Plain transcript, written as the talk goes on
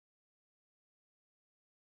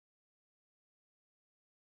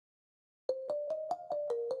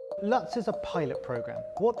LUTS is a pilot program.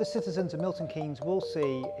 What the citizens of Milton Keynes will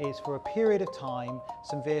see is, for a period of time,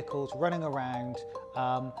 some vehicles running around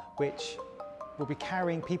which will be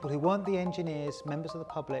carrying people who weren't the engineers, members of the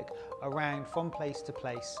public, around from place to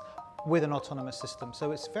place with an autonomous system.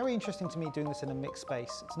 So it's very interesting to me doing this in a mixed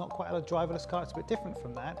space. It's not quite a driverless car, it's a bit different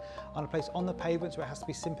from that, on a place on the pavements where it has to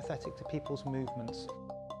be sympathetic to people's movements.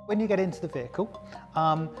 When you get into the vehicle,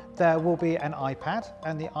 there will be an iPad,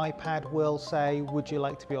 and the iPad will say, would you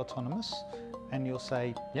like to be autonomous? And you'll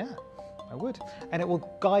say, yeah, I would. And it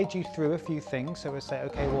will guide you through a few things. So it'll say,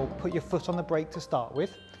 okay, well, put your foot on the brake to start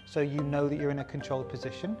with, so you know that you're in a controlled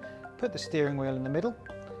position. Put the steering wheel in the middle.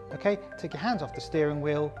 Okay, take your hands off the steering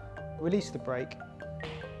wheel, release the brake,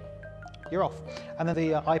 you're off. And then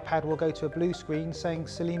the iPad will go to a blue screen saying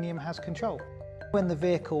Selenium has control. When the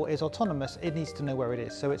vehicle is autonomous, it needs to know where it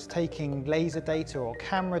is. So it's taking laser data or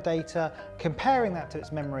camera data, comparing that to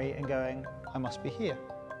its memory and going, I must be here.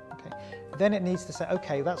 Okay. Then it needs to say,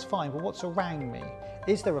 okay, that's fine, but what's around me?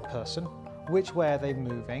 Is there a person? Which way are they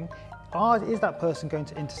moving? Is that person going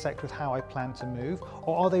to intersect with how I plan to move,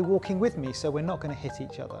 or are they walking with me so we're not going to hit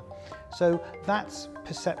each other? So that's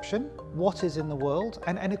perception, what is in the world,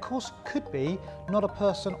 and of course could be not a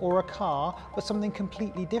person or a car, but something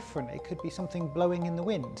completely different. It could be something blowing in the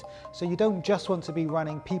wind. So you don't just want to be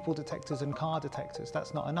running people detectors and car detectors,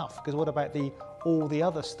 that's not enough, because what about all the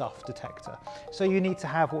other stuff detector? So you need to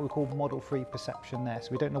have what we call model-free perception there, so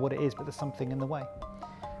we don't know what it is, but there's something in the way.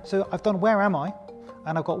 So I've done where am I?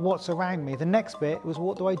 And I've got what's around me. The next bit was,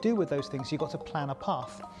 what do I do with those things? You've got to plan a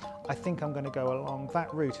path. I think I'm going to go along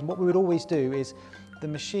that route. And what we would always do is the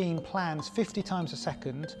machine plans 50 times a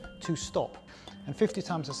second to stop. And 50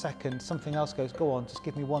 times a second, something else goes, go on, just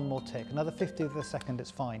give me one more tick. Another 50 of a second, it's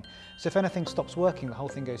fine. So if anything stops working, the whole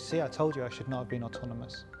thing goes, see, I told you I should not have been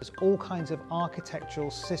autonomous. There's all kinds of architectural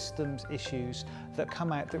systems issues that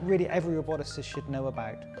come out that really every roboticist should know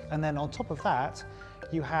about. And then on top of that,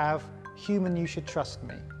 you have human, you should trust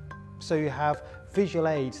me. So you have visual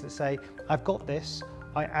aids that say, I've got this,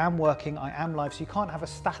 I am working, I am live. So you can't have a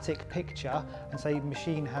static picture and say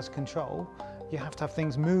machine has control. You have to have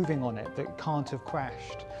things moving on it that can't have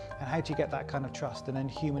crashed. And how do you get that kind of trust? And then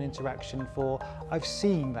human interaction for, I've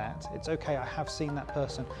seen that, it's okay, I have seen that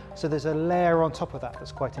person. So there's a layer on top of that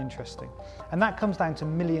that's quite interesting. And that comes down to a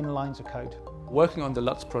million lines of code. Working on the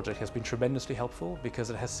LUTS project has been tremendously helpful because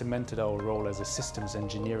it has cemented our role as a systems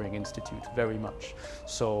engineering institute very much.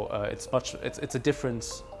 So it's a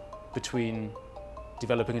difference between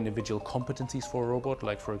developing individual competencies for a robot,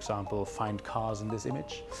 like for example, find cars in this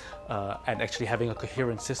image, and actually having a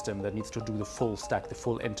coherent system that needs to do the full stack, the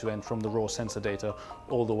full end-to-end from the raw sensor data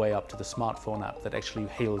all the way up to the smartphone app that actually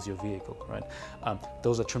hails your vehicle, right?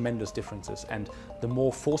 Those are tremendous differences, and the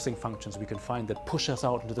more forcing functions we can find that push us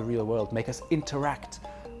out into the real world, make us interact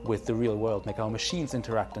with the real world, make our machines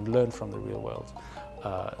interact and learn from the real world,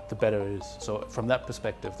 the better it is. So from that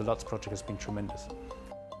perspective, the LUTS project has been tremendous.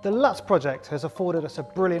 The LUTS project has afforded us a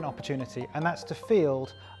brilliant opportunity, and that's to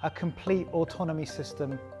field a complete autonomy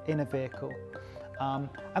system in a vehicle.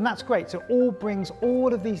 And that's great. So it all brings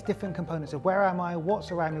all of these different components of where am I, what's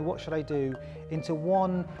around me, what should I do, into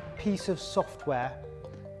one piece of software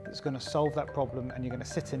that's going to solve that problem, and you're going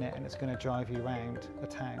to sit in it and it's going to drive you around a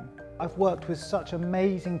town. I've worked with such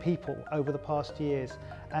amazing people over the past years,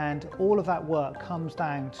 and all of that work comes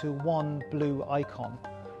down to one blue icon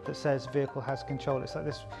that says vehicle has control. It's like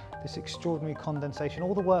this extraordinary condensation.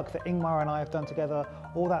 All the work that Ingmar and I have done together,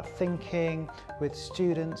 all that thinking with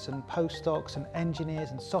students and postdocs and engineers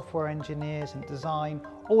and software engineers and design,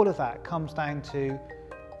 all of that comes down to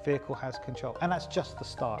vehicle has control. And that's just the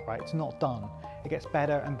start, right? It's not done. It gets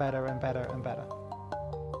better and better and better and better.